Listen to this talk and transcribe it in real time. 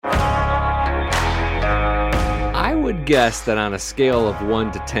guess that on a scale of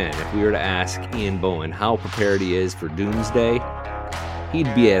 1 to 10, if we were to ask Ian Bowen how prepared he is for Doomsday,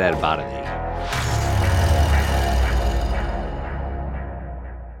 he'd be at about an 8.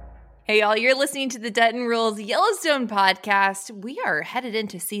 Hey, y'all, you're listening to the Dutton Rules Yellowstone podcast. We are headed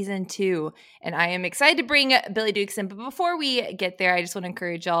into season 2, and I am excited to bring Billy Dukes in. But before we get there, I just want to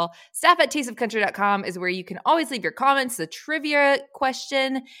encourage y'all, staff at tasteofcountry.com is where you can always leave your comments, the trivia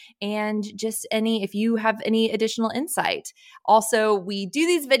question, and just if you have any additional insight. Also, we do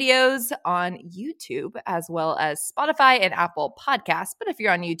these videos on YouTube as well as Spotify and Apple Podcasts. But if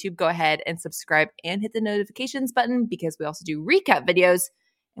you're on YouTube, go ahead and subscribe and hit the notifications button because we also do recap videos.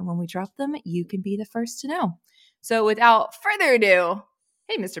 And when we drop them, you can be the first to know. So without further ado,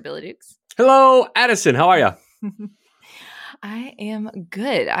 hey, Mr. Billy Dukes. Hello, Addison. How are you? I am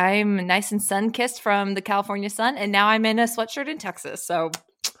good. I'm nice and sun-kissed from the California sun, and now I'm in a sweatshirt in Texas. So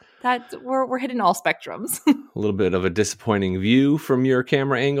we're hitting all spectrums. A little bit of a disappointing view from your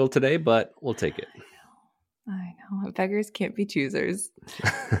camera angle today, but we'll take it. I know. Beggars can't be choosers.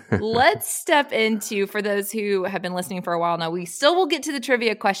 Let's step into, for those who have been listening for a while now, we still will get to the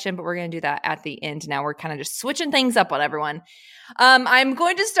trivia question, but we're going to do that at the end. Now we're kind of just switching things up on everyone. I'm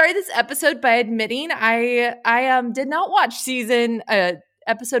going to start this episode by admitting I did not watch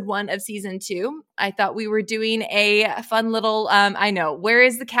episode 1 of season 2. I thought we were doing a fun little, I know, where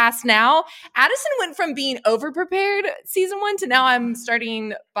is the cast now? Addison went from being over-prepared season 1 to now I'm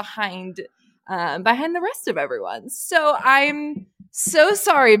starting behind the rest of everyone. So I'm so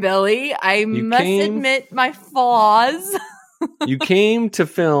sorry, Billy. I must admit my flaws. You came to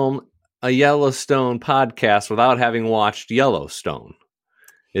film a Yellowstone podcast without having watched Yellowstone,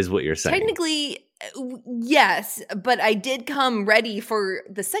 is what you're saying. Technically, yes, but I did come ready for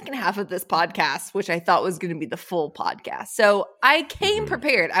the second half of this podcast, which I thought was going to be the full podcast. So I came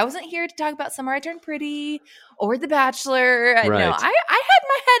prepared. I wasn't here to talk about Summer I Turned Pretty or The Bachelor. Right. No, I had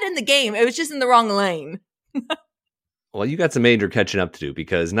my head in the game. It was just in the wrong lane. Well, you got some major catching up to do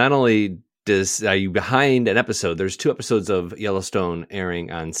because not only are you behind an episode, there's 2 episodes of Yellowstone airing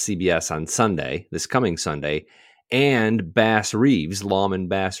on CBS on Sunday, this coming Sunday, and Lawman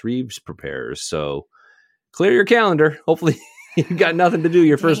Bass Reeves prepares. So clear your calendar. Hopefully you got nothing to do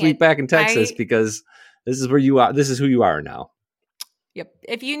your first week back in Texas because this is where you are. This is who you are now. Yep.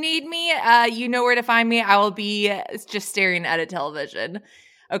 If you need me, you know where to find me. I will be just staring at a television.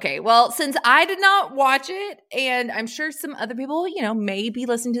 Okay. Well, since I did not watch it, and I'm sure some other people, may be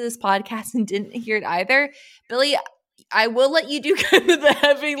listening to this podcast and didn't hear it either, Billy, I will let you do kind of the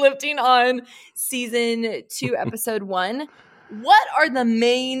heavy lifting on season 2, episode 1. What are the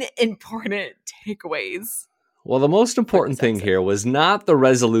main important takeaways? Well, the most important thing here was not the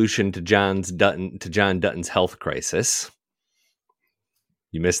resolution to John Dutton's health crisis.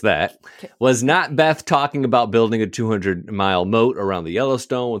 You missed that. Okay. Was not Beth talking about building a 200-mile moat around the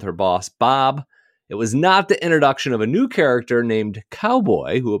Yellowstone with her boss, Bob. It was not the introduction of a new character named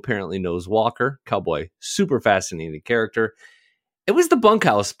Cowboy, who apparently knows Walker. Cowboy, super fascinating character. It was the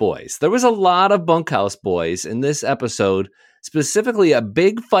Bunkhouse Boys. There was a lot of Bunkhouse Boys in this episode, specifically a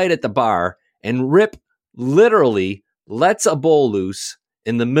big fight at the bar, and Rip literally lets a bull loose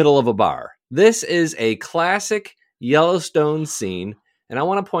in the middle of a bar. This is a classic Yellowstone scene, and I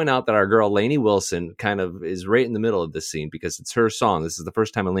want to point out that our girl Lainey Wilson kind of is right in the middle of this scene because it's her song. This is the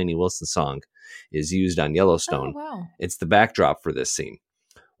first time a Lainey Wilson song is used on Yellowstone. Oh, wow. It's the backdrop for this scene.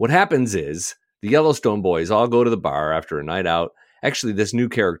 What happens is the Yellowstone boys all go to the bar after a night out. Actually, this new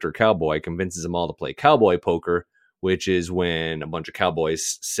character, Cowboy, convinces them all to play cowboy poker, which is when a bunch of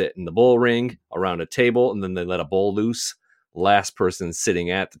cowboys sit in the bull ring around a table, and then they let a bull loose. Last person sitting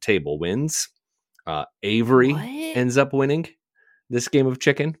at the table wins. Avery ends up winning this game of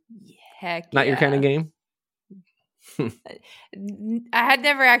chicken. Heck Not your kind of game? I had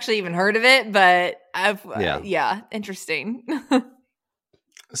never actually even heard of it, but interesting.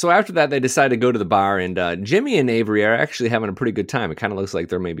 So after that, they decide to go to the bar, and Jimmy and Avery are actually having a pretty good time. It kind of looks like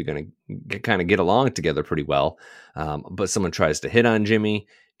they're maybe going to kind of get along together pretty well. But someone tries to hit on Jimmy.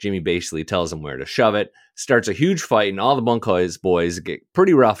 Jimmy basically tells them where to shove it, starts a huge fight, and all the Bunkhouse boys get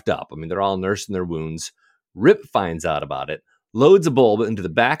pretty roughed up. I mean, they're all nursing their wounds. Rip finds out about it, loads a bull into the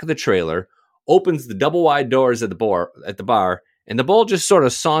back of the trailer, opens the double wide doors at the bar, and the bull just sort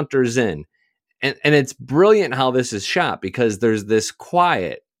of saunters in. And it's brilliant how this is shot because there's this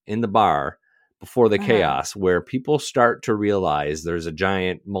quiet in the bar before the chaos where people start to realize there's a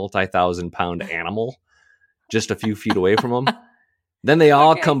giant multi-1,000-pound animal just a few feet away from them. Then they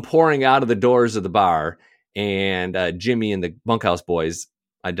all come pouring out of the doors of the bar, and Jimmy and the Bunkhouse boys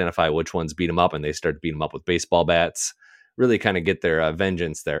identify which ones beat them up, and they start to beat them up with baseball bats. really kind of get their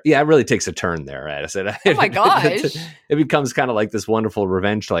vengeance there. Yeah, it really takes a turn there, Addison. Oh my gosh. It becomes kind of like this wonderful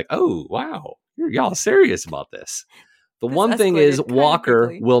revenge, like, oh, wow, y'all serious about this. The one thing is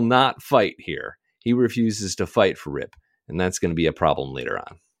Walker will not fight here. He refuses to fight for Rip, and that's going to be a problem later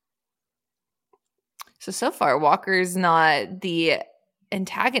on. So far, Walker's not the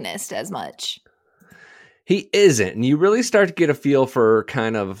antagonist as much. He isn't, and you really start to get a feel for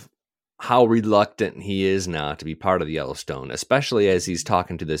kind of how reluctant he is now to be part of the Yellowstone, especially as he's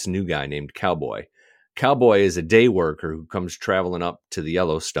talking to this new guy named Cowboy. Cowboy is a day worker who comes traveling up to the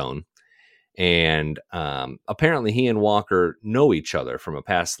Yellowstone, and apparently he and Walker know each other from a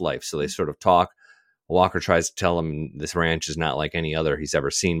past life, so they sort of talk. Walker tries to tell him this ranch is not like any other he's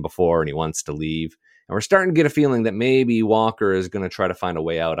ever seen before, and he wants to leave. And we're starting to get a feeling that maybe Walker is going to try to find a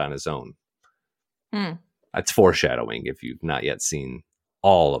way out on his own. That's foreshadowing if you've not yet seen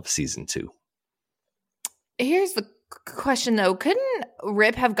all of season 2. Here's the question, though. Couldn't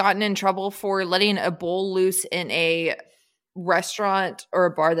Rip have gotten in trouble for letting a bull loose in a restaurant or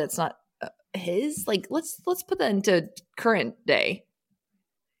a bar that's not his? Like, let's put that into current day.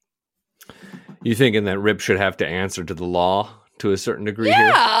 You thinking that Rip should have to answer to the law to a certain degree here?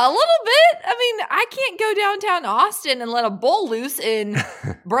 Yeah, a little bit. I mean, I can't go downtown Austin and let a bull loose in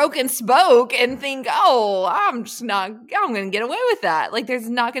Broken Spoke and think, oh, I'm going to get away with that. Like, there's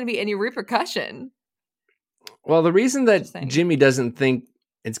not going to be any repercussion. Well, the reason that Jimmy doesn't think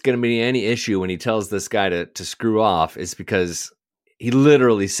it's going to be any issue when he tells this guy to screw off is because he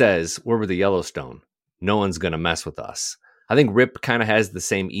literally says, we're with the Yellowstone. No one's going to mess with us. I think Rip kind of has the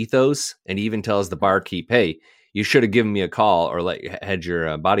same ethos, and he even tells the barkeep, hey, you should have given me a call or had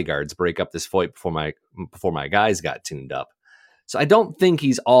your bodyguards break up this fight before my guys got tuned up. So I don't think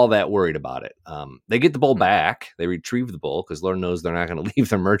he's all that worried about it. They get the bull back. They retrieve the bull because Lord knows they're not going to leave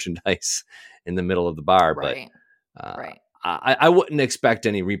their merchandise in the middle of the bar. Right. But right. I wouldn't expect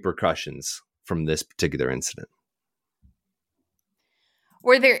any repercussions from this particular incident.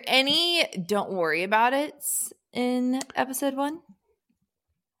 Were there any don't worry about it in episode 1?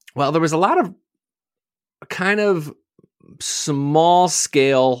 Well, there was a lot of kind of small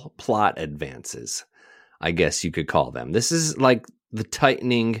scale plot advances, I guess you could call them. This is like the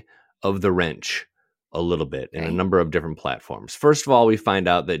tightening of the wrench a little bit in a number of different platforms. First of all, we find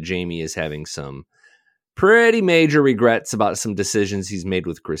out that Jamie is having some pretty major regrets about some decisions he's made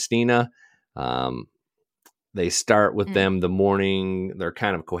with Christina. They start with them the morning they're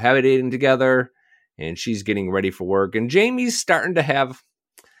kind of cohabitating together, and she's getting ready for work. And Jamie's starting to have,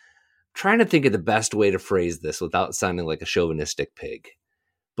 trying to think of the best way to phrase this without sounding like a chauvinistic pig,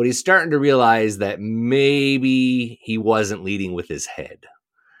 but he's starting to realize that maybe he wasn't leading with his head.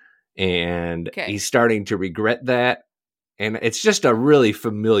 And he's starting to regret that. And it's just a really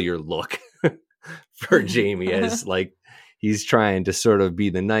familiar look for Jamie as like he's trying to sort of be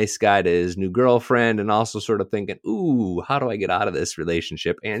the nice guy to his new girlfriend and also sort of thinking, ooh, how do I get out of this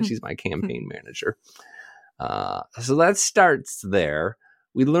relationship? And she's my campaign manager. So that starts there.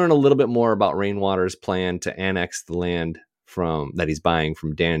 We learn a little bit more about Rainwater's plan to annex the land that he's buying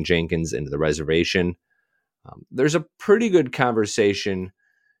from Dan Jenkins into the reservation. There's a pretty good conversation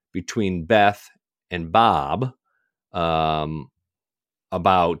between Beth and Bob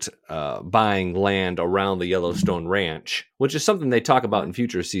about buying land around the Yellowstone Ranch, which is something they talk about in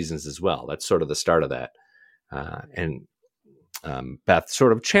future seasons as well. That's sort of the start of that. And Beth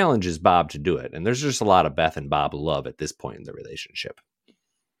sort of challenges Bob to do it. And there's just a lot of Beth and Bob love at this point in the relationship.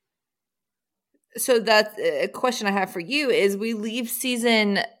 So that's a question I have for you is we leave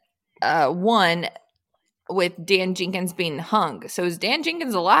season 1 with Dan Jenkins being hung. So is Dan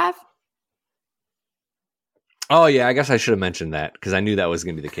Jenkins alive? Oh, yeah. I guess I should have mentioned that because I knew that was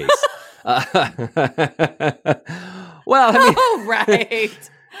going to be the case. Well, I mean, right.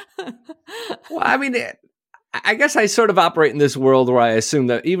 Well, I mean, I guess I sort of operate in this world where I assume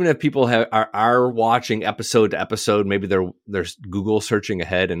that even if people are watching episode to episode, maybe they're Google searching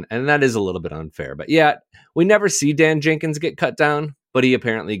ahead, and that is a little bit unfair. But yeah, we never see Dan Jenkins get cut down, but he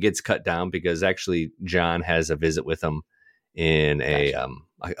apparently gets cut down because actually John has a visit with him in a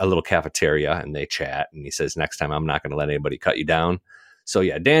little cafeteria, and they chat, and he says, next time I'm not going to let anybody cut you down. So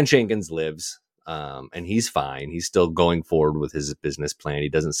yeah, Dan Jenkins lives, and he's fine. He's still going forward with his business plan. He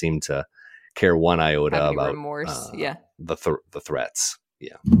doesn't seem to care one iota about remorse. The threats.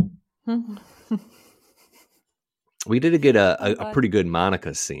 Yeah. We did get a pretty good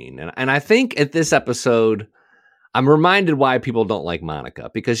Monica scene. And I think at this episode, I'm reminded why people don't like Monica,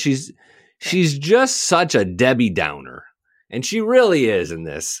 because she's just such a Debbie Downer. And she really is in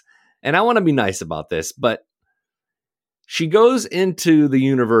this. And I want to be nice about this, but she goes into the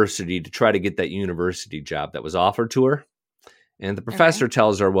university to try to get that university job that was offered to her. And the professor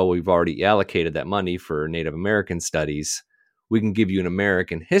tells her, well, we've already allocated that money for Native American studies. We can give you an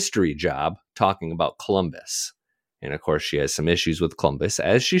American history job talking about Columbus. And of course, she has some issues with Columbus,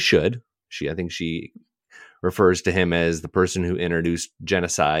 as she should. I think she refers to him as the person who introduced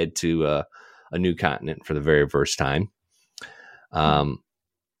genocide to a new continent for the very first time.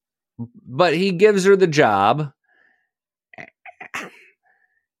 But he gives her the job.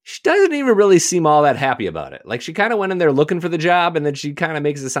 She doesn't even really seem all that happy about it. Like, she kind of went in there looking for the job, and then she kind of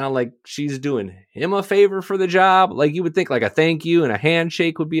makes it sound like she's doing him a favor for the job. Like, you would think like a thank you and a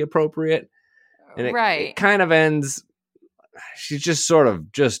handshake would be appropriate. And it kind of ends, she's just sort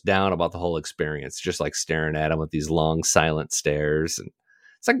of just down about the whole experience, just like staring at him with these long, silent stares. And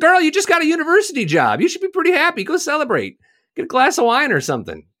it's like, girl, you just got a university job. You should be pretty happy. Go celebrate. Get a glass of wine or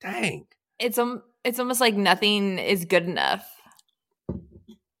something. Dang. It's almost like nothing is good enough.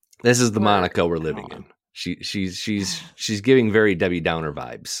 This is the Monica we're living in. She's giving very Debbie Downer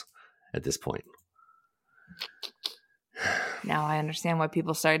vibes at this point. Now I understand why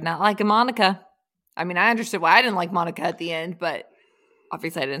people started not liking Monica. I mean, I understood why I didn't like Monica at the end, but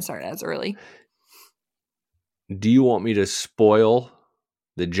obviously I didn't start as early. Do you want me to spoil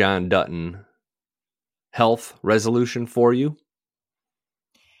the John Dutton health resolution for you?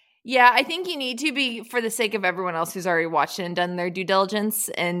 Yeah, I think you need to, be for the sake of everyone else who's already watched it and done their due diligence.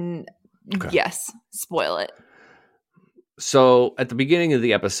 And yes, spoil it. So at the beginning of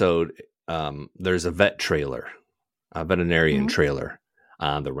the episode, there's a veterinarian trailer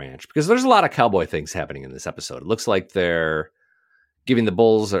on the ranch, because there's a lot of cowboy things happening in this episode. It looks like they're giving the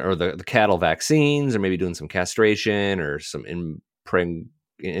bulls or the cattle vaccines, or maybe doing some castration or some impregnating.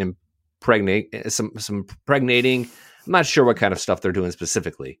 I'm not sure what kind of stuff they're doing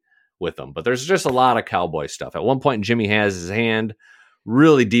specifically with them, but there's just a lot of cowboy stuff. At one point, Jimmy has his hand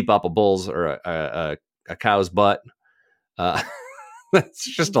really deep up a bull's or a cow's butt.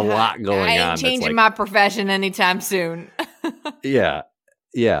 That's just a lot going on. I ain't changing my profession anytime soon. Yeah.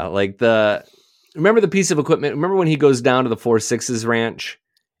 Like remember the piece of equipment? Remember when he goes down to the 4-6's ranch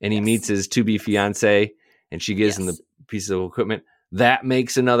and he meets his to-be fiance and she gives him the piece of equipment? That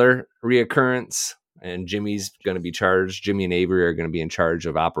makes another reoccurrence. And Jimmy's going to be charged. Jimmy and Avery are going to be in charge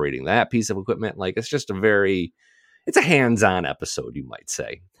of operating that piece of equipment. Like, it's just it's a hands-on episode, you might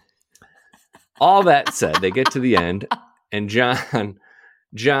say. All that said, they get to the end, and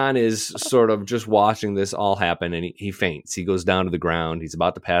John is sort of just watching this all happen, and he faints. He goes down to the ground. He's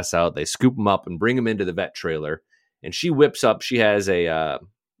about to pass out. They scoop him up and bring him into the vet trailer, and she whips up. She has a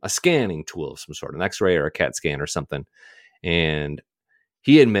scanning tool of some sort, an X-ray or a CAT scan or something, and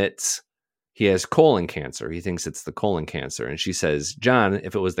he admits he has colon cancer. He thinks it's the colon cancer. And she says, John,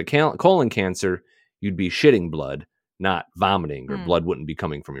 if it was the colon cancer, you'd be shitting blood, not vomiting, or blood wouldn't be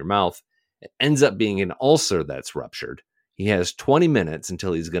coming from your mouth. It ends up being an ulcer that's ruptured. He has 20 minutes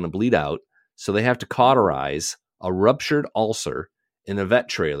until he's going to bleed out. So they have to cauterize a ruptured ulcer in a vet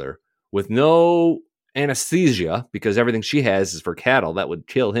trailer with no anesthesia, because everything she has is for cattle. That would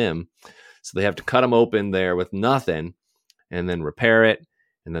kill him. So they have to cut him open there with nothing and then repair it.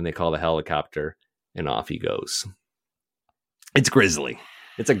 And then they call the helicopter, and off he goes. It's grisly.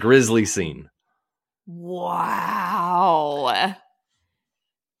 It's a grisly scene. Wow.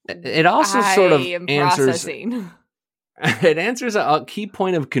 It also sort of answers... It answers a key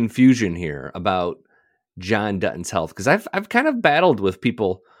point of confusion here about John Dutton's health. Because I've kind of battled with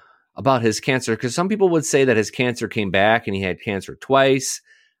people about his cancer. Because some people would say that his cancer came back and he had cancer twice.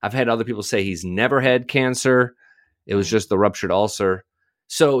 I've had other people say he's never had cancer. It was just the ruptured ulcer.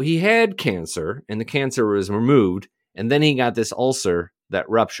 So he had cancer, and the cancer was removed, and then he got this ulcer that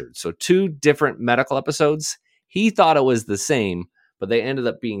ruptured. So 2 different medical episodes. He thought it was the same, but they ended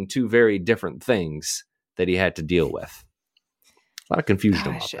up being 2 very different things that he had to deal with. A lot of confusion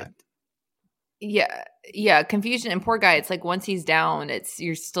about that. Yeah, confusion. And poor guy, it's like once he's down,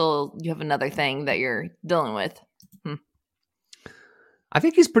 you have another thing that you're dealing with. I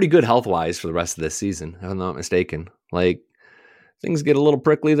think he's pretty good health-wise for the rest of this season, if I'm not mistaken. Like, things get a little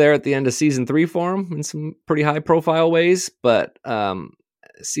prickly there at the end of season 3 for him in some pretty high-profile ways, but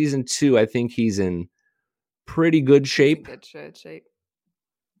season 2, I think he's in pretty good shape.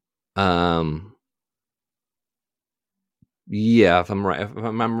 Yeah, if I'm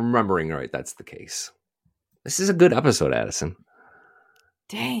remembering right, that's the case. This is a good episode, Addison.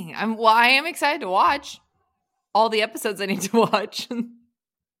 Dang, I am excited to watch all the episodes I need to watch.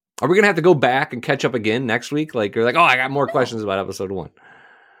 Are we going to have to go back and catch up again next week? Like, you're like, oh, I got more questions about episode 1.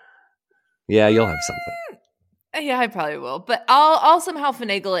 Yeah, you'll have something. Yeah, I probably will. But I'll somehow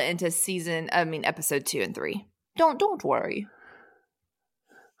finagle it into episode 2 and 3. Don't worry.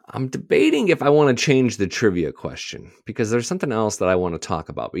 I'm debating if I want to change the trivia question because there's something else that I want to talk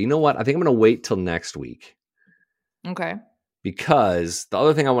about. But you know what? I think I'm going to wait till next week. Okay. Because the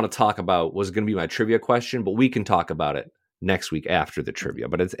other thing I want to talk about was going to be my trivia question, but we can talk about it next week after the trivia.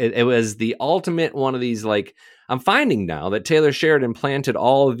 But it was the ultimate one of these, like, I'm finding now that Taylor Sheridan planted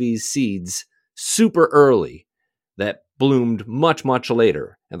all of these seeds super early that bloomed much, much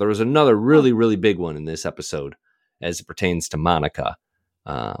later. And there was another really, really big one in this episode as it pertains to Monica.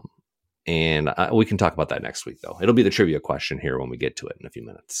 And we can talk about that next week, though. It'll be the trivia question here when we get to it in a few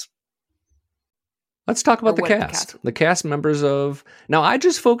minutes. Let's talk about the cast. The cast members of... Now, I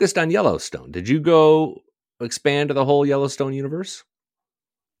just focused on Yellowstone. Did you go expand to the whole Yellowstone universe?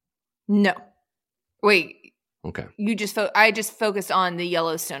 No. Wait. Okay. I just focused on the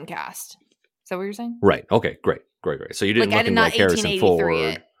Yellowstone cast. Is that what you're saying? Right. Okay. Great. So you didn't look into like Harrison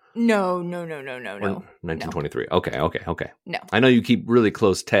Ford. No. 1923. No. Okay. No. I know you keep really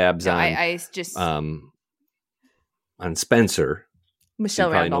close tabs on. I just on Spencer. Michelle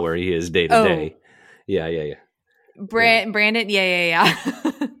you probably Randolph. Know where he is day to day. Yeah. Brandon. Yeah.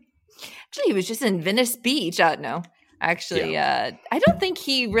 Actually, he was just in Venice Beach. No. Actually, I don't think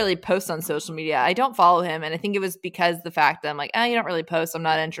he really posts on social media. I don't follow him, and I think it was because the fact that I'm like, you don't really post. I'm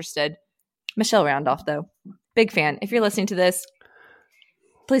not interested. Michelle Randolph, though. Big fan. If you're listening to this,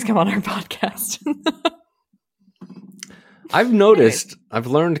 please come on our podcast. I've noticed, I've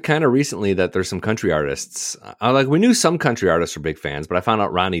learned kind of recently that there's some country artists. We knew some country artists were big fans, but I found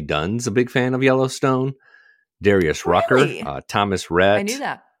out Ronnie Dunn's a big fan of Yellowstone. Darius Rucker, Thomas Rhett. I knew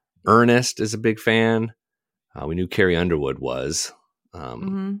that. Ernest is a big fan. We knew Carrie Underwood was.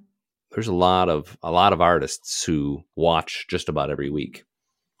 There's a lot of artists who watch just about every week.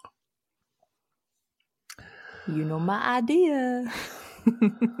 You know my idea.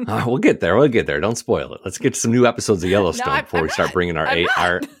 We'll get there. Don't spoil it. Let's get to some new episodes of Yellowstone before we start bringing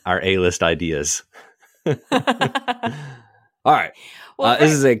our A-list ideas. All right. Well,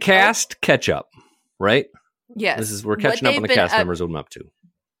 this is a cast catch-up, right? Yes. We're catching up on the cast members what I'm up to.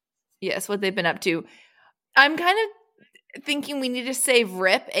 Yes, what they've been up to. I'm kind of thinking we need to save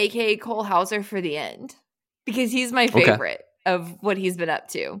Rip, a.k.a. Cole Hauser, for the end. Because he's my favorite of what he's been up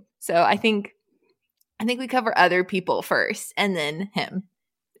to. So I think we cover other people first and then him,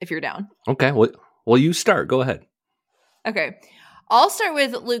 if you're down. Okay. Well, you start. Go ahead. Okay. I'll start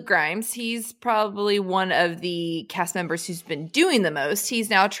with Luke Grimes. He's probably one of the cast members who's been doing the most. He's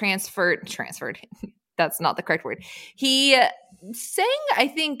now transferred. That's not the correct word. He sang, I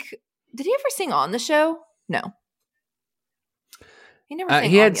think, did he ever sing on the show? No. He never sang.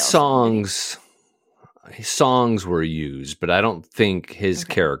 He had songs. His songs were used, but I don't think his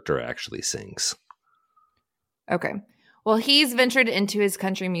character actually sings. Okay. Well, he's ventured into his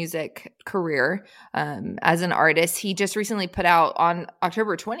country music career as an artist. He just recently put out on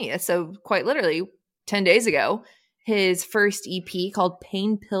October 20th, so quite literally 10 days ago, his first EP called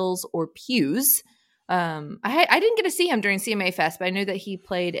Pain Pills or Pews. I didn't get to see him during CMA Fest, but I knew that he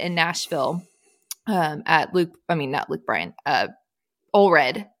played in Nashville at Ole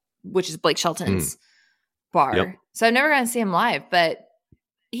Red, which is Blake Shelton's bar. Yep. So I've never gotten to see him live, but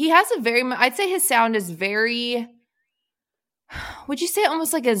he has I'd say his sound is very, would you say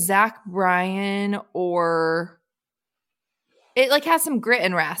almost like a Zach Bryan, or it like has some grit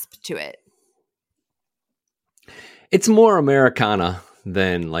and rasp to it? It's more Americana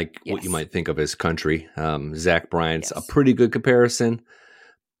than what you might think of as country. Zach Bryan's a pretty good comparison,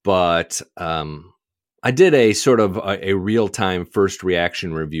 but I did a sort of a real-time first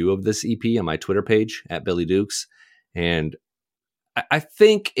reaction review of this EP on my Twitter page at Billy Dukes, and I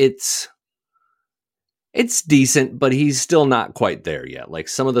think it's decent, but he's still not quite there yet. Like,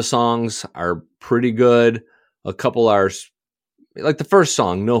 some of the songs are pretty good. A couple are, like the first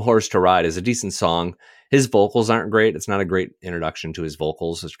song, No Horse to Ride, is a decent song. His vocals aren't great. It's not a great introduction to his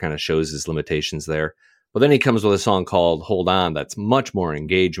vocals, which kind of shows his limitations there. But then he comes with a song called Hold On that's much more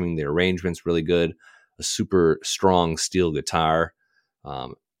engaging. The arrangement's really good. A super strong steel guitar.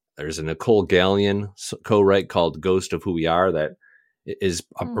 There's a Nicole Gallion co-write called Ghost of Who We Are that is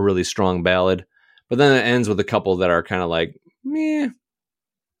a really strong ballad. But then it ends with a couple that are kind of like, meh,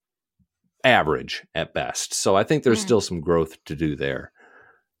 average at best. So I think there's still some growth to do there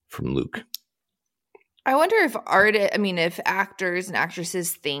from Luke. I wonder if actors and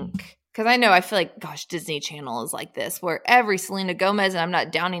actresses think, because I feel like, gosh, Disney Channel is like this, where every Selena Gomez, and I'm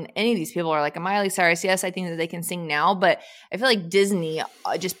not downing any of these people, are like a Miley Cyrus. Yes, I think that they can sing now, but I feel like Disney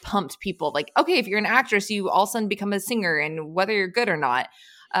just pumped people. Like, okay, if you're an actress, you all of a sudden become a singer, and whether you're good or not.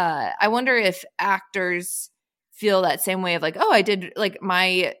 I wonder if actors feel that same way of like, oh, I did, like,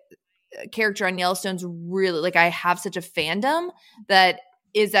 my character on Yellowstone's really, like, I have such a fandom that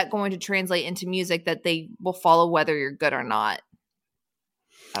is that going to translate into music that they will follow whether you're good or not?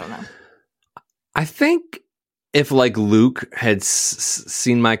 I don't know. I think if like Luke had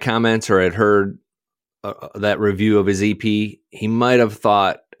seen my comments or had heard that review of his EP, he might have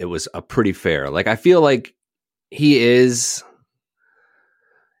thought it was a pretty fair. Like, I feel like he is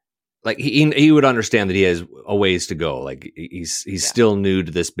like, he would understand that he has a ways to go. Like he's still new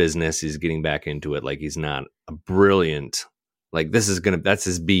to this business. He's getting back into it. Like he's not a brilliant, like that's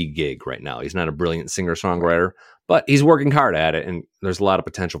his B gig right now. He's not a brilliant singer songwriter, but he's working hard at it. And there's a lot of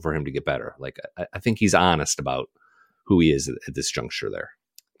potential for him to get better. Like I think he's honest about who he is at this juncture there.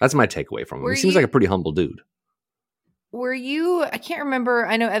 That's my takeaway from him. He seems like a pretty humble dude. Were you, I can't remember.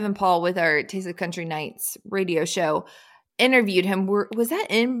 I know Evan Paul with our Taste of Country Nights radio show interviewed him. Was that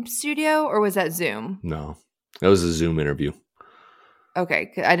in studio or was that Zoom? No, that was a Zoom interview.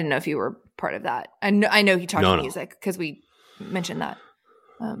 Okay. I didn't know if you were part of that. I know he talked music because we mentioned that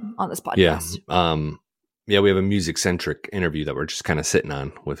on this podcast. Yeah, we have a music-centric interview that we're just kind of sitting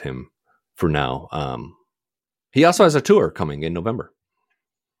on with him for now. He also has a tour coming in November.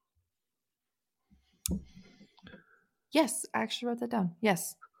 Yes, I actually wrote that down.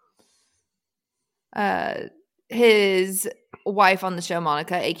 Yes. His wife on the show,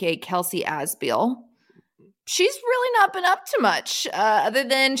 Monica, aka Kelsey Asbiel, she's really not been up to much other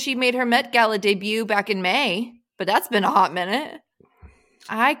than she made her Met Gala debut back in May, but that's been a hot minute.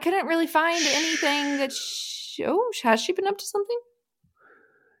 I couldn't really find anything that has she been up to something?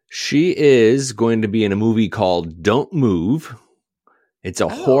 She is going to be in a movie called Don't Move. It's a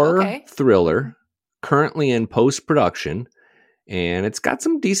horror thriller currently in post-production, and it's got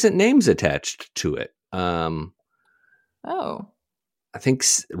some decent names attached to it. I think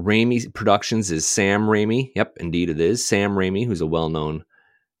Raimi Productions is Sam Raimi. Yep, indeed it is. Sam Raimi, who's a well-known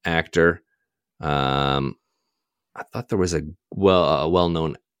actor. I thought there was a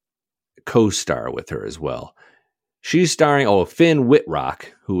well-known co-star with her as well. She's starring Finn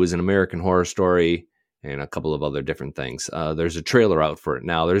Wittrock, who was in American Horror Story and a couple of other different things. There's a trailer out for it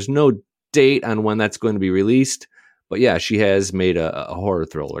now. There's no date on when that's going to be released, but yeah, she has made a horror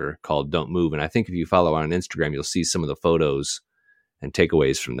thriller called Don't Move, and I think if you follow her on Instagram, you'll see some of the photos and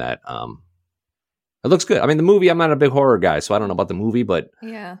takeaways from that. It looks good. I mean, the movie, I'm not a big horror guy, so I don't know about the movie, but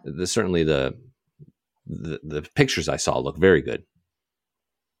yeah, certainly the pictures I saw look very good.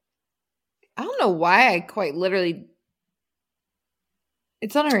 I don't know why I quite literally.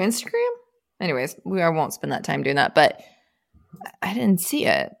 It's on her Instagram. Anyways, I won't spend that time doing that, but I didn't see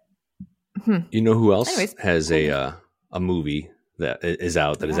it. You know who else has a movie that is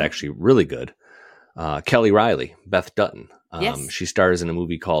out that is actually really good? Kelly Riley, Beth Dutton. Yes. She stars in a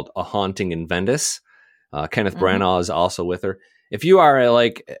movie called A Haunting in Venice. Kenneth Branagh is also with her. If you are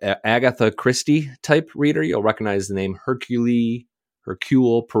a Agatha Christie type reader, you'll recognize the name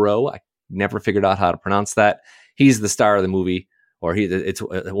Hercule Poirot. I never figured out how to pronounce that. He's the star of the movie, or it's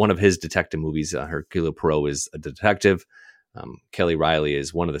one of his detective movies. Hercule Poirot is a detective. Kelly Riley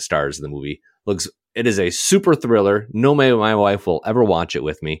is one of the stars of the movie. It is a super thriller. No way my wife will ever watch it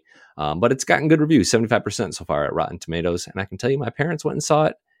with me, but it's gotten good reviews, 75% so far at Rotten Tomatoes. And I can tell you, my parents went and saw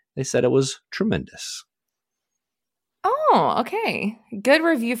it. They said it was tremendous. Oh, okay. Good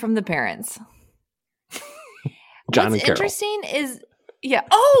review from the parents. John and Carol. What's interesting is, yeah.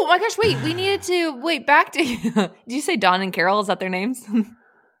 Oh my gosh, wait. We needed to wait back to. Did you say Don and Carol? Is that their names?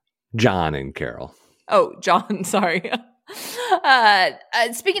 John and Carol. Oh, John. Sorry.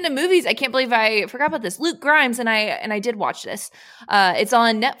 Speaking of movies, I can't believe I forgot about this. Luke Grimes and I did watch this. It's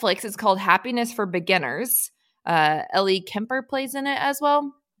on Netflix. It's called Happiness for Beginners. Ellie Kemper plays in it as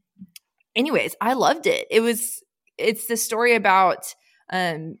well. Anyways, I loved it. It's the story about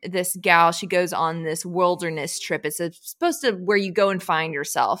this gal. She goes on this wilderness trip. It's supposed to where you go and find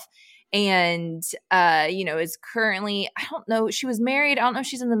yourself. And is currently, I don't know, she was married. I don't know if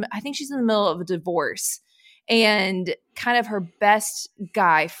I think she's in the middle of a divorce. And kind of her best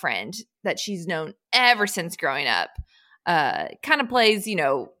guy friend that she's known ever since growing up kind of plays,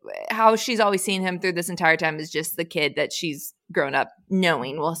 how she's always seen him through this entire time is just the kid that she's grown up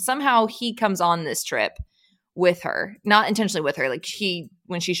knowing. Well, somehow he comes on this trip with her, not intentionally with her. Like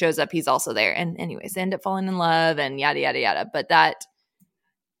when she shows up, he's also there. And anyways, they end up falling in love and yada, yada, yada. But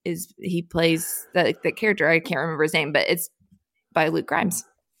he plays that character. I can't remember his name, but it's by Luke Grimes.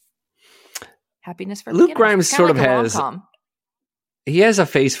 Happiness for Luke Grimes sort of has. Rom-com. He has a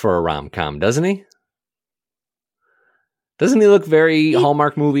face for a rom-com, doesn't he? Doesn't he look very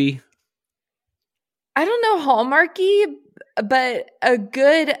Hallmark movie? I don't know Hallmarky, but a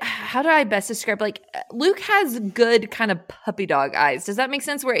good. How do I best describe? Like Luke has good kind of puppy dog eyes. Does that make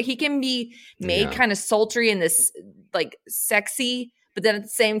sense? Where he can be made kind of sultry and this like sexy, but then at the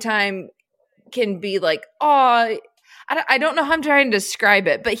same time can be like, oh, I don't know how I'm trying to describe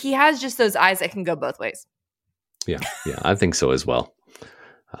it, but he has just those eyes that can go both ways. Yeah, I think so as well.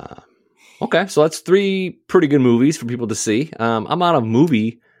 Okay, so that's 3 pretty good movies for people to see. I'm out of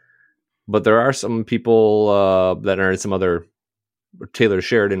movie, but there are some people that are in some other Taylor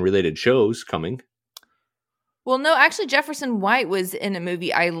Sheridan related shows coming. Well, no, actually, Jefferson White was in a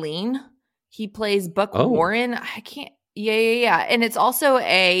movie, Eileen. He plays Buck Warren. I can't. Yeah. And it's also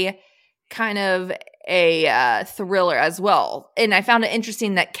a kind of a thriller as well. And I found it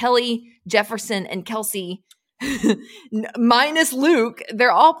interesting that Kelly, Jefferson, and Kelsey, minus Luke,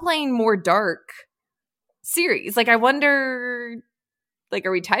 they're all playing more dark series. Like, I wonder, like,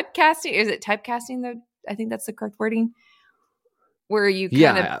 are we typecasting? Is it typecasting, though? I think that's the correct wording. Where you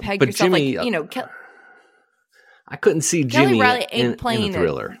kind of peg yourself, Jimmy, like, you know, I couldn't see Jimmy Kelly Riley ain't playing in a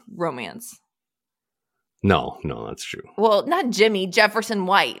thriller. Romance. No, that's true. Well, not Jimmy, Jefferson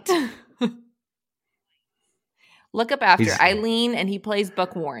White. Look up after Eileen, and he plays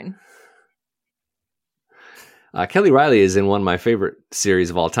Buck Warren. Kelly Riley is in one of my favorite series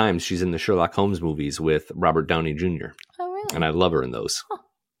of all time. She's in the Sherlock Holmes movies with Robert Downey Jr. Oh, really? And I love her in those. Huh.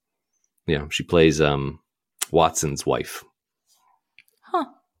 Yeah, she plays Watson's wife. Huh.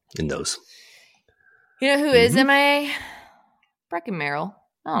 In those. You know who is MIA? Breckin Merrill.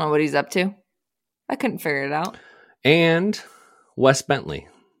 I don't know what he's up to. I couldn't figure it out. And Wes Bentley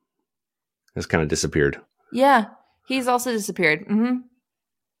has kind of disappeared. Yeah, he's also disappeared. Mm-hmm.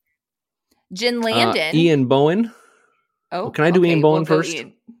 Jen Landon. Ian Bohen. Oh, can I do Ian Bohen first?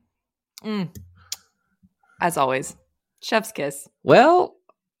 As always, chef's kiss. Well,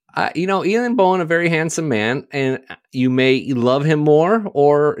 Ian Bohen, a very handsome man, and you may love him more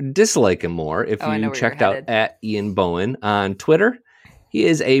or dislike him more if you checked out at Ian Bohen on Twitter. He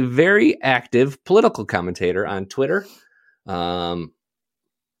is a very active political commentator on Twitter. I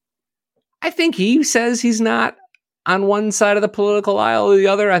think he says he's not on one side of the political aisle or the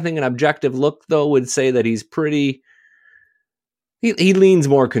other. I think an objective look, though, would say that he's pretty... He leans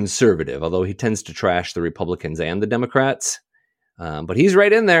more conservative, although he tends to trash the Republicans and the Democrats. But he's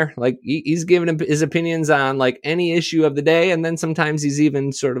right in there. Like, he's giving his opinions on, like, any issue of the day, and then sometimes he's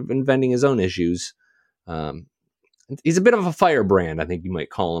even sort of inventing his own issues. He's a bit of a firebrand, I think you might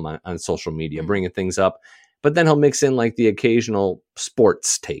call him on social media, bringing things up. But then he'll mix in, like, the occasional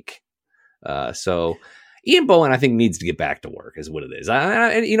sports take. So Ian Bohen, I think, needs to get back to work, is what it is.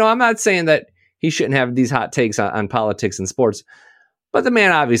 I'm not saying that he shouldn't have these hot takes on politics and sports, but the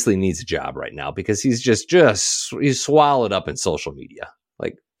man obviously needs a job right now because he's he's swallowed up in social media.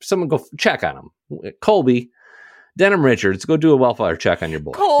 Like, someone go check on him. Colby, Denham Richards, go do a welfare check on your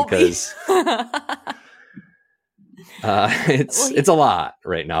boy. Colby. Because it's a lot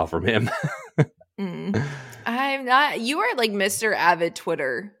right now from him. I'm not. You are like Mr. Avid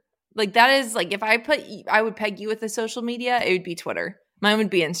Twitter. Like, that is like, if I would peg you with the social media, it would be Twitter. Mine would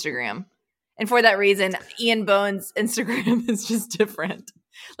be Instagram. And for that reason, Ian Bowen's Instagram is just different.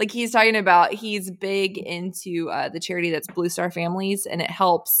 Like, he's talking about, he's big into the charity that's Blue Star Families, and it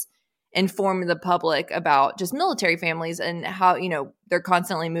helps inform the public about just military families and how, they're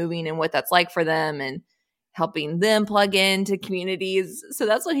constantly moving and what that's like for them and helping them plug into communities. So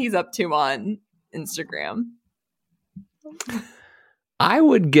that's what he's up to on Instagram. I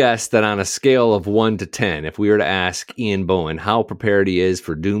would guess that on a scale of 1 to 10, if we were to ask Ian Bohen how prepared he is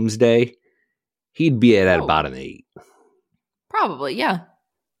for doomsday, he'd be at about an 8. Probably, yeah.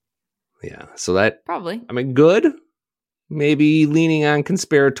 Yeah, so that... Probably. I mean, good. Maybe leaning on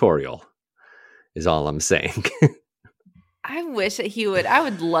conspiratorial is all I'm saying. I wish that he would... I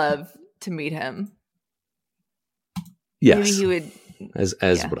would love to meet him. Yes. Maybe he would... As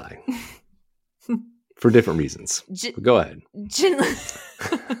would I. For different reasons. Go ahead.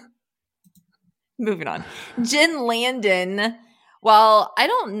 Moving on. Jen Landon... Well, I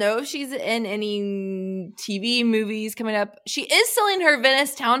don't know if she's in any TV movies coming up. She is selling her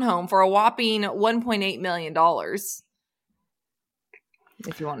Venice townhome for a whopping $1.8 million.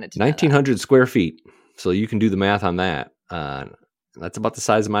 If you wanted to know 1,900 square feet. So you can do the math on that. That's about the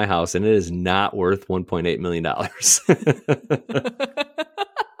size of my house, and it is not worth $1.8 million.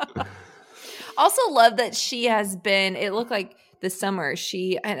 Also love that she has been, it looked like this summer,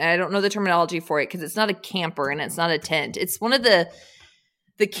 and I don't know the terminology for it because it's not a camper and it's not a tent. It's one of the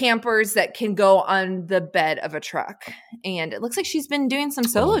campers that can go on the bed of a truck. And it looks like she's been doing some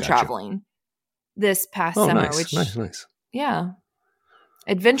solo traveling this past summer. Nice, nice. Yeah.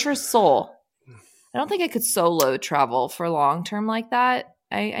 Adventurous soul. I don't think I could solo travel for long term like that.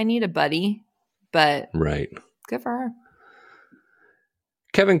 I need a buddy, but right. Good for her.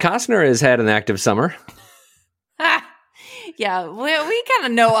 Kevin Costner has had an active summer. Yeah, we kind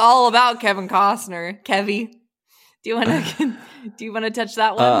of know all about Kevin Costner. Kevy, do you want to touch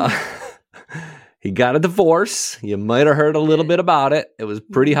that one? He got a divorce. You might have heard a little bit about it. It was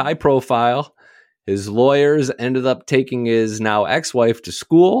pretty high profile. His lawyers ended up taking his now ex-wife to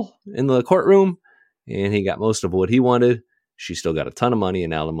school in the courtroom, and he got most of what he wanted. She still got a ton of money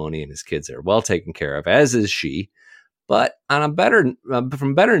in alimony, and his kids are well taken care of, as is she. But on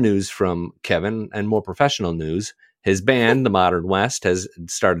from better news from Kevin and more professional news, his band, The Modern West, has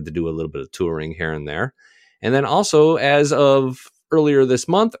started to do a little bit of touring here and there. And then also, as of earlier this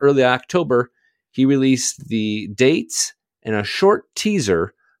month, early October, he released the dates and a short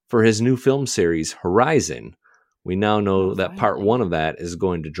teaser for his new film series, Horizon. We now know that part 1 of that is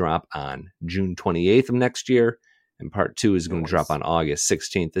going to drop on June 28th of next year, and part 2 is going to drop on August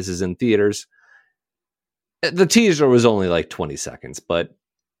 16th. This is in theaters. The teaser was only like 20 seconds, but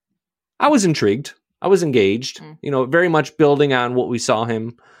I was intrigued. I was engaged, very much building on what we saw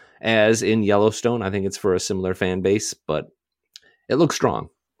him as in Yellowstone. I think it's for a similar fan base, but it looks strong.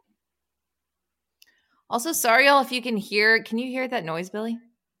 Also, sorry, y'all, if you can you hear that noise, Billy?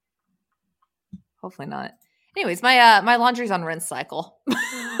 Hopefully not. Anyways, my laundry's on rinse cycle.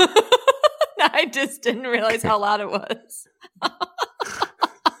 I just didn't realize how loud it was.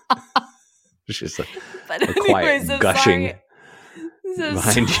 It's just a quiet gushing.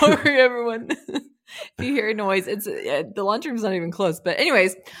 Sorry, everyone. If you hear noise, it's the lunchroom's not even close. But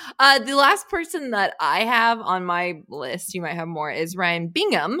anyways, the last person that I have on my list, you might have more, is Ryan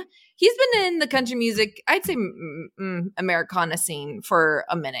Bingham. He's been in the country music, I'd say, Americana scene for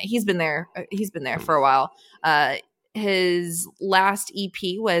a minute. He's been there. For a while. His last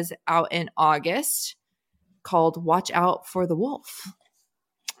EP was out in August, called "Watch Out for the Wolf."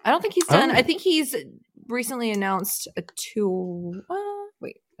 I don't think he's done. I think he's recently announced a tour.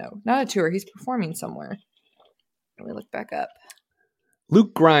 Wait, no, not a tour. He's performing somewhere. Let me look back up.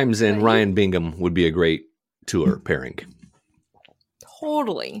 Luke Grimes and Ryan Bingham would be a great tour pairing.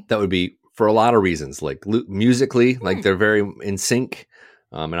 Totally. That would be for a lot of reasons, like musically, like they're very in sync.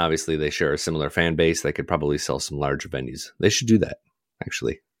 And obviously they share a similar fan base. They could probably sell some larger venues. They should do that,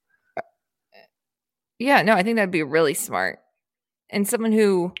 actually. Yeah, no, I think that'd be really smart. And someone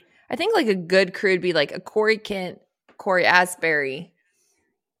who, I think like a good crew would be like a Corey Kent, Corey Asbury,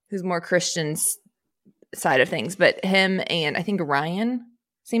 who's more Christian's side of things. But him and I think Ryan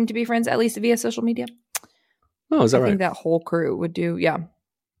seem to be friends, at least via social media. Oh, is that right? I think that whole crew would do, yeah.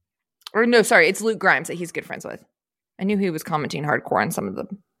 Or no, sorry, it's Luke Grimes that he's good friends with. I knew he was commenting hardcore on some of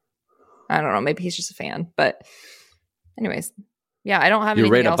them. I don't know, maybe he's just a fan. But anyways, yeah, I don't have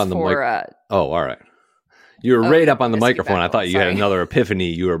anything right else up on the for... all right. You were right up on the microphone. I thought you had another epiphany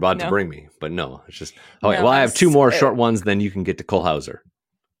you were about to bring me. But no, it's just... Okay, well, I have 2 more short ones, then you can get to Cole Hauser.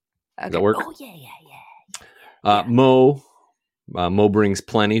 Okay. Does that work? Oh, yeah. Mo Brings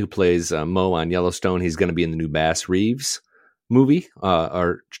Plenty, who plays Mo on Yellowstone. He's going to be in the new Bass Reeves movie,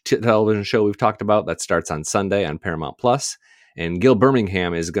 our television show we've talked about. That starts on Sunday on Paramount Plus. And Gil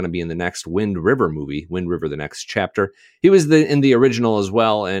Birmingham is going to be in the next Wind River movie, Wind River, the next chapter. He was in the original as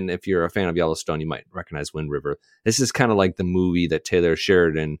well, and if you're a fan of Yellowstone, you might recognize Wind River. This is kind of like the movie that Taylor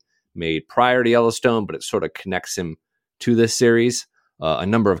Sheridan made prior to Yellowstone, but it sort of connects him to this series. A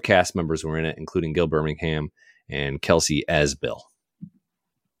number of cast members were in it, including Gil Birmingham and Kelsey Asbill.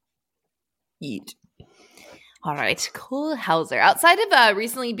 Eat. All right, Cole Hauser. Outside of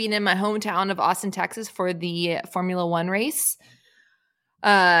recently being in my hometown of Austin, Texas for the Formula One race, which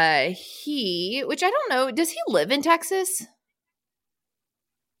I don't know, does he live in Texas?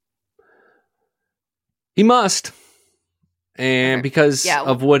 He must. And because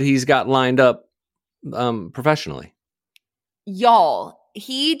of what he's got lined up professionally. Y'all,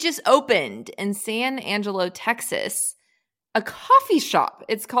 he just opened in San Angelo, Texas, a coffee shop.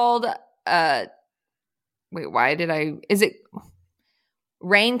 It's called... is it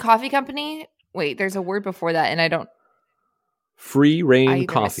Rain Coffee Company? Wait, there's a word before that, and I don't. Free Rain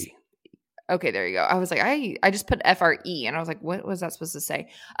Coffee. Okay, there you go. I was like, I just put FRE, and I was like, what was that supposed to say?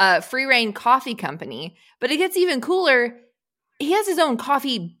 Free Rain Coffee Company. But it gets even cooler. He has his own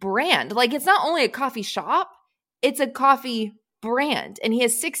coffee brand. Like, it's not only a coffee shop, it's a coffee brand, and he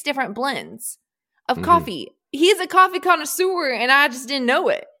has 6 different blends of coffee. He's a coffee connoisseur, and I just didn't know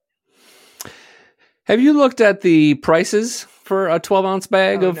it. Have you looked at the prices for a 12-ounce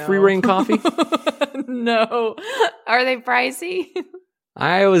bag of Free Rain coffee? No. Are they pricey?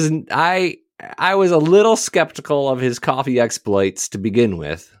 I was a little skeptical of his coffee exploits to begin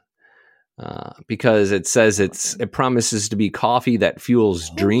with, because it says it promises to be coffee that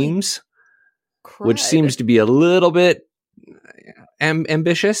fuels dreams, which seems to be a little bit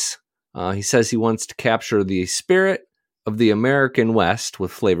ambitious. He says he wants to capture the spirit of the American West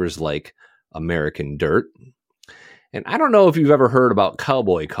with flavors like American Dirt. And I don't know if you've ever heard about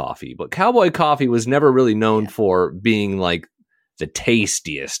cowboy coffee, but cowboy coffee was never really known for being like the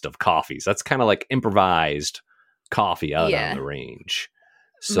tastiest of coffees. That's kind of like improvised coffee out on the range.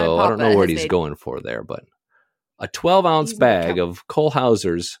 So I don't know what he's going for there, but a 12-ounce bag of Cole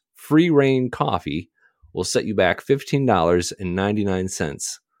Hauser's free reign coffee will set you back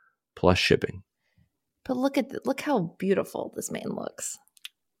 $15.99 plus shipping. But look how beautiful this man looks.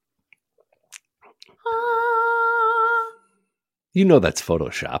 You know that's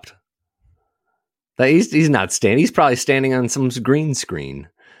photoshopped. That he's not standing. He's probably standing on some green screen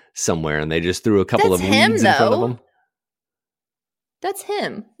somewhere, and they just threw a couple of weeds in front of him. That's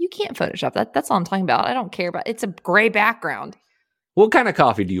him. You can't Photoshop that. That's all I'm talking about. I don't care about. It's a gray background. What kind of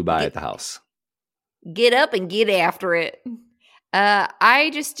coffee do you buy at the house? Get up and get after it. I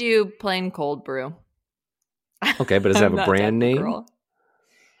just do plain cold brew. Okay, but does it have a brand name?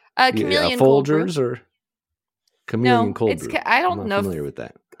 Chameleon Cold Brew. Folgers or Chameleon Cold Brew? I don't know. Familiar with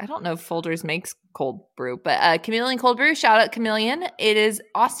that? I don't know if Folgers makes cold brew, but Chameleon Cold Brew. Shout out Chameleon. It is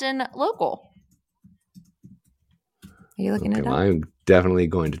Austin local. Are you looking it up? I'm definitely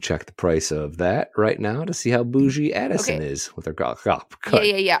going to check the price of that right now to see how bougie Addison is with her cup.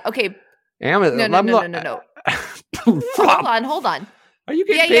 Yeah. Okay. No. Hold on. Are you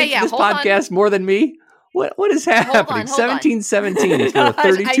getting paid for this podcast more than me? What is happening? 1717 for a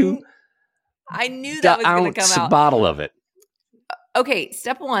 32 I knew that was going to come out. Bottle of it. Okay,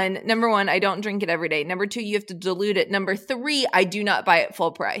 number one, I don't drink it every day. Number two, you have to dilute it. Number three, I do not buy it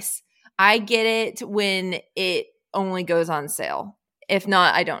full price. I get it when it only goes on sale. If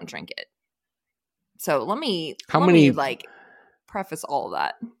not, I don't drink it. So let me preface all of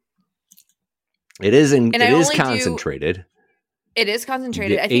that. It is concentrated. It is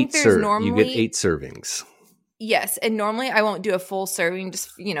concentrated. I think there's normally you get 8 servings. Yes, and normally I won't do a full serving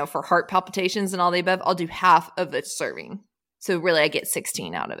just for heart palpitations and all the above. I'll do half of a serving. So really I get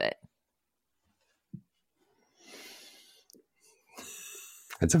 16 out of it.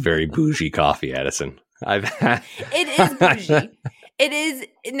 That's a very bougie coffee, Addison. It is bougie.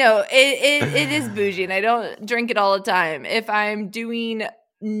 It is bougie, and I don't drink it all the time. If I'm doing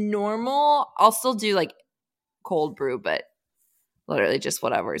normal, I'll still do like cold brew, but literally just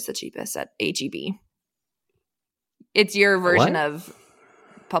whatever is the cheapest at HEB. It's your version of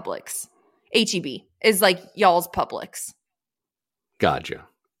Publix. HEB is like y'all's Publix. Gotcha.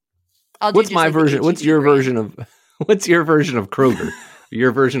 What's my version? What's your version of Kroger?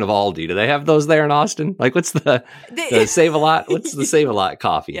 Your version of Aldi? Do they have those there in Austin? Like, what's the Save a Lot? What's the Save a Lot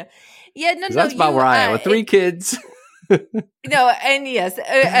coffee? Yeah. No. That's about where I am with 3 kids. No, and yes,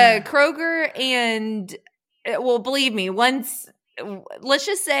 Kroger and believe me, let's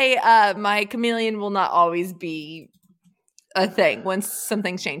just say my Chameleon will not always be a thing once some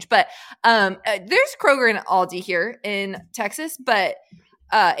things change. But there's Kroger and Aldi here in Texas, but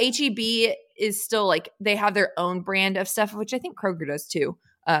HEB is still like they have their own brand of stuff, which I think Kroger does too.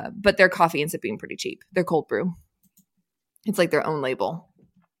 But their coffee ends up being pretty cheap. Their cold brew. It's like their own label.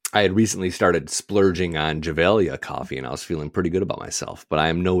 I had recently started splurging on Javalia coffee, and I was feeling pretty good about myself, but I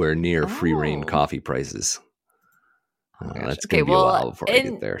am nowhere near free reign coffee prices. That's going to be a while before I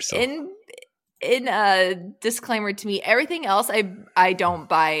get there. So. In a disclaimer to me, everything else I don't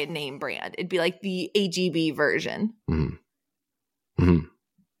buy name brand. It'd be like the HEB version. Mm-hmm. Mm-hmm.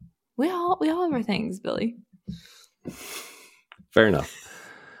 We all have our things, Billy. Fair enough.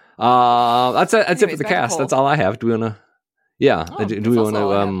 That's it for the cast. That's all I have. Do we want to? Yeah. Do we want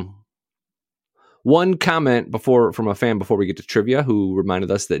to? One comment from a fan before we get to trivia, who reminded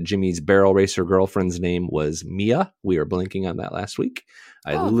us that Jimmy's barrel racer girlfriend's name was Mia. We were blinking on that last week.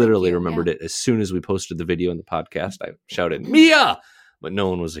 I literally remembered it as soon as we posted the video in the podcast. I shouted Mia, but no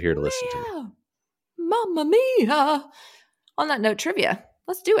one was here to listen to me. Mamma Mia! On that note, trivia.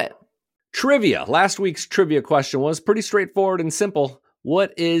 Let's do it. Trivia. Last week's trivia question was pretty straightforward and simple.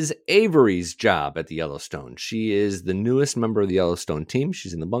 What is Avery's job at the Yellowstone? She is the newest member of the Yellowstone team.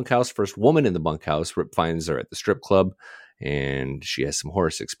 She's in the bunkhouse, first woman in the bunkhouse. Rip finds her at the strip club, and she has some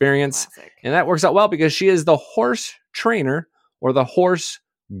horse experience. Classic. And that works out well because she is the horse trainer or the horse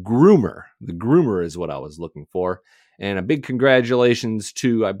groomer. The groomer is what I was looking for. And a big congratulations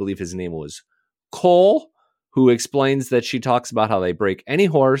to, I believe his name was Cole, who explains that she talks about how they break any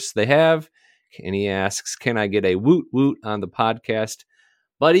horse they have. And he asks, can I get a woot woot on the podcast?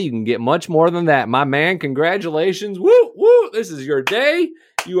 Buddy, you can get much more than that. My man, congratulations. Woot woot. This is your day.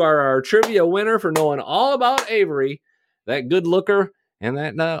 You are our trivia winner for knowing all about Avery, that good looker, and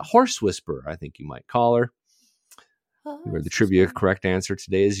that horse whisperer, I think you might call her. Where the trivia correct answer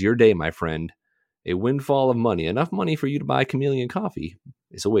today is your day, my friend. A windfall of money, enough money for you to buy Chameleon coffee,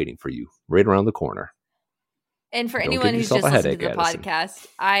 is awaiting for you right around the corner. And for anyone who's just listened to the podcast,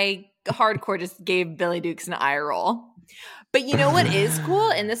 I hardcore just gave Billy Dukes an eye roll. But you know what is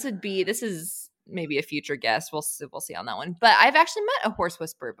cool? And this is maybe a future guest. We'll see on that one. But I've actually met a horse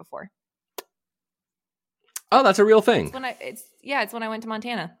whisperer before. Oh, that's a real thing. It's when I went to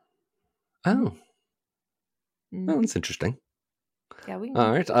Montana. Oh. Well, that's interesting. Yeah,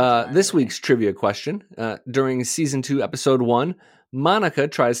 all right. This week's trivia question. During season 2, episode 1, Monica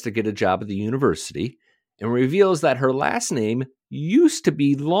tries to get a job at the university and reveals that her last name used to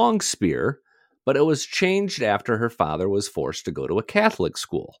be Longspear, but it was changed after her father was forced to go to a Catholic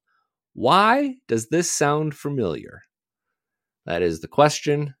school. Why does this sound familiar? That is the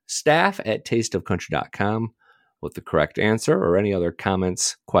question. staff@tasteofcountry.com with the correct answer or any other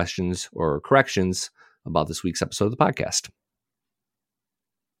comments, questions, or corrections about this week's episode of the podcast.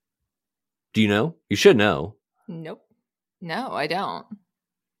 Do you know? You should know. Nope. No, I don't.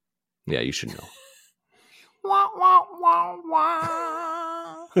 Yeah, you should know. Wah, wah, wah,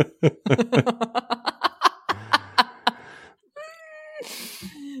 wah.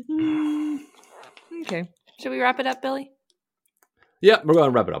 Okay. Should we wrap it up, Billy? Yeah, we're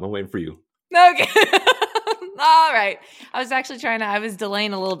going to wrap it up. I'm waiting for you. Okay. All right. I was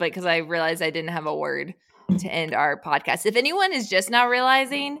delaying a little bit because I realized I didn't have a word to end our podcast. If anyone is just now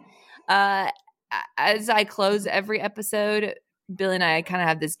realizing, as I close every episode, Billy and I kind of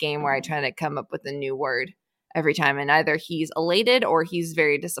have this game where I try to come up with a new word every time, and either he's elated or he's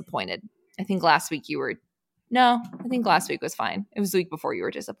very disappointed. I think last week last week was fine. It was the week before you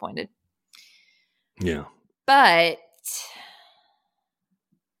were disappointed. Yeah. But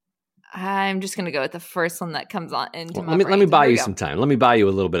I'm just going to go with the first one that comes on into my brain. Let me buy you some time. Let me buy you a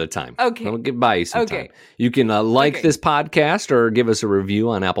little bit of time. Okay. Let me buy you some time. You can like this podcast or give us a review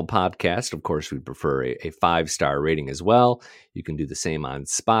on Apple Podcast. Of course, we prefer a 5-star rating as well. You can do the same on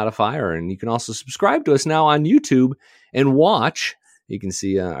Spotify, and you can also subscribe to us now on YouTube and watch. You can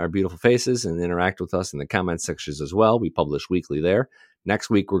see our beautiful faces and interact with us in the comment sections as well. We publish weekly there. Next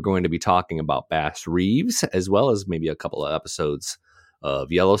week, we're going to be talking about Bass Reeves, as well as maybe a couple of episodes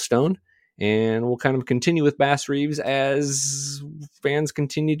of Yellowstone, and we'll kind of continue with Bass Reeves as fans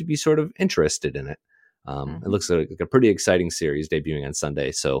continue to be sort of interested in it. It looks like a pretty exciting series debuting on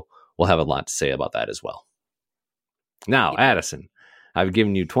Sunday, so we'll have a lot to say about that as well. Now, Addison, I've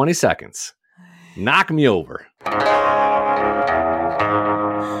given you 20 seconds. Knock me over.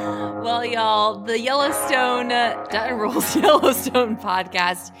 Well, y'all, the Yellowstone Dutton Rules Yellowstone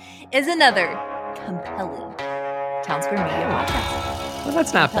podcast is another compelling Townsquare Media podcast. Well,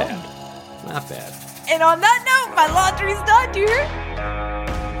 that's not bad. Not bad. And on that note, my laundry's done, dude.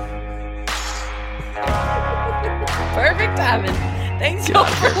 Perfect timing. Thanks, y'all,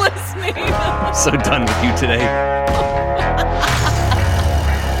 for listening. I'm so done with you today.